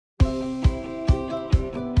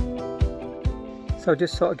So I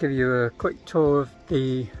just thought I'd give you a quick tour of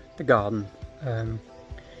the garden.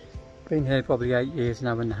 Been here probably 8 years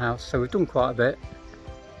now in the house, so we've done quite a bit.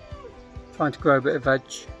 Trying to grow a bit of veg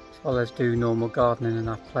as well as do normal gardening and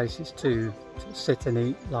have places to sit and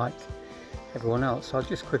eat like everyone else. So I'll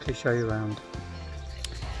just quickly show you around.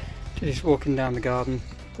 Just walking down the garden,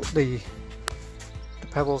 put the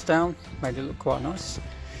pebbles down, made it look quite nice.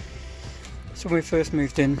 So when we first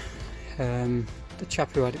moved in, the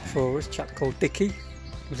chap who had it before us, a chap called Dickie,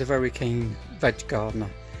 was a very keen veg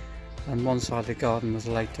gardener, and one side of the garden was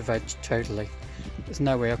laid to veg totally. There's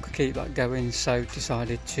no way I could keep that going, so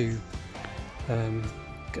decided to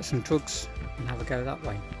get some drugs and have a go that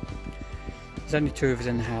way. There's only 2 of us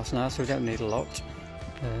in the house now, so we don't need a lot.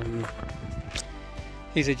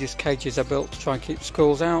 These are just cages I built to try and keep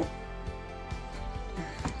squirrels out.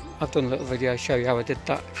 I've done a little video show you how I did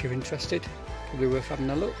that if you're interested. Probably worth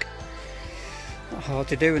having a look. Not hard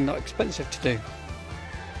to do and not expensive to do.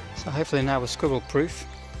 So hopefully now we're squirrel proof.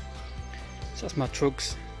 So that's my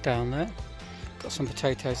trugs down there. Got some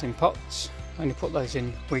potatoes in pots. Only put those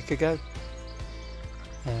in a week ago.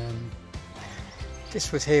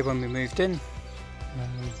 This was here when we moved in.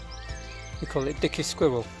 We call it Dickie's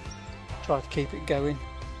Squirrel. Try to keep it going.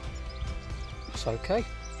 It's okay.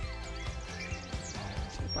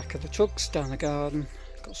 So back of the trugs down the garden.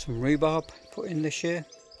 Got some rhubarb put in this year.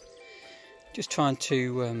 Just trying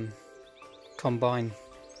to combine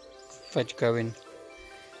veg growing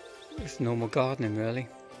with normal gardening really.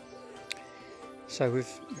 So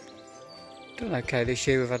we've done okay this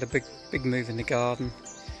year. We've had a big move in the garden.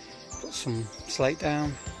 Got some slate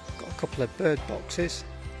down. Got a couple of bird boxes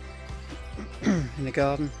in the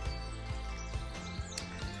garden.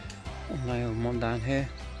 One there and one down here.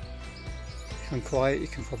 If I'm quiet you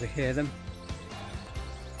can probably hear them.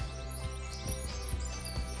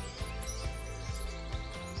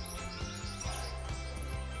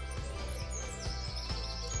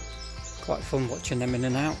 Quite fun watching them in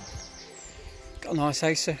and out. Got a nice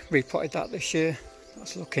acer, repotted that this year.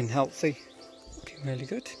 That's looking healthy, looking really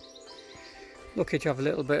good. Lucky to have a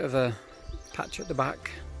little bit of a patch at the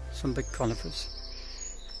back, some big conifers,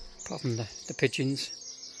 apart from the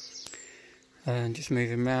pigeons. And just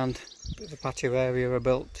moving around, bit of a patio area I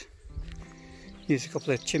built. Used a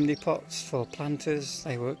couple of chimney pots for planters,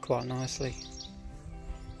 they work quite nicely.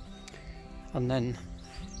 And then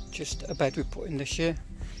just a bed we put in this year.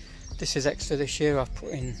 This is extra this year. I've put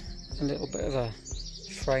in a little bit of a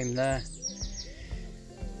frame there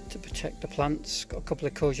to protect the plants. Got a couple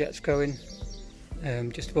of courgettes growing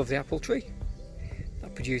just above the apple tree.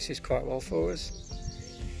 That produces quite well for us.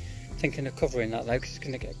 Thinking of covering that though because it's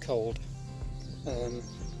going to get cold. Some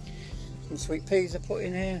sweet peas I put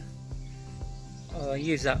in here. I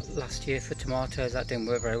used that last year for tomatoes. That didn't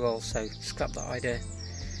work very well, so scrap that idea.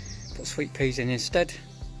 Put sweet peas in instead.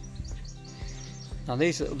 Now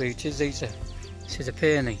these little leeches, this is a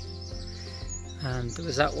peony, and there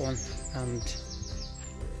was that one and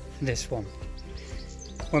this one.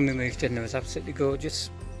 When we moved in, they was absolutely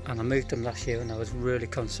gorgeous, and I moved them last year and I was really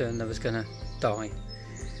concerned they was going to die.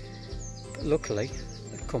 But luckily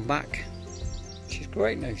they've come back, which is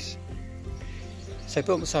great news. So I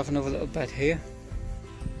built myself another little bed here.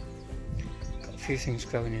 Got a few things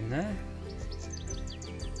growing in there.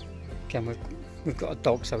 Again, we've got a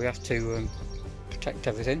dog, so we have to protect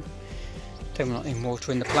everything. Then we're not in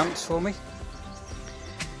watering the plants for me.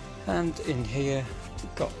 And in here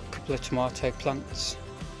we've got a couple of tomato plants,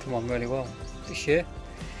 come on really well this year.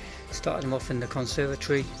 Started them off in the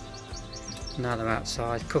conservatory, now they're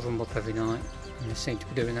outside, cover them up every night and they seem to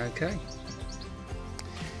be doing okay.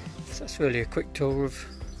 So that's really a quick tour of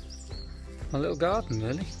my little garden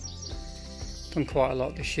really. Done quite a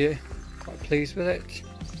lot this year, quite pleased with it.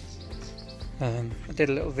 I did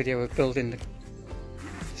a little video of building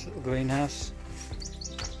this little greenhouse.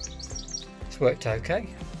 It's worked okay.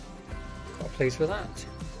 Quite pleased with that.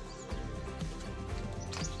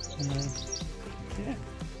 Yeah.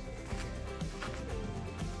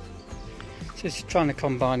 So just trying to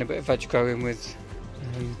combine a bit of veg growing with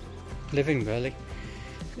living really.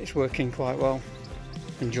 It's working quite well.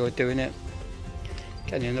 Enjoyed doing it.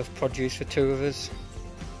 Getting enough produce for 2 of us.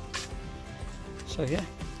 So yeah.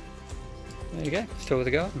 There you go, tour of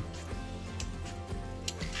the garden.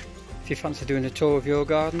 If you fancy doing a tour of your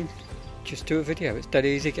garden, just do a video. It's dead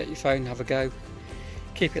easy. Get your phone, have a go.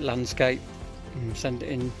 Keep it landscape and send it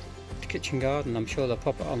in to Kitchen Garden. I'm sure they'll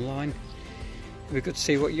pop it online. It'll be good to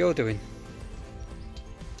see what you're doing.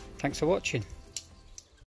 Thanks for watching.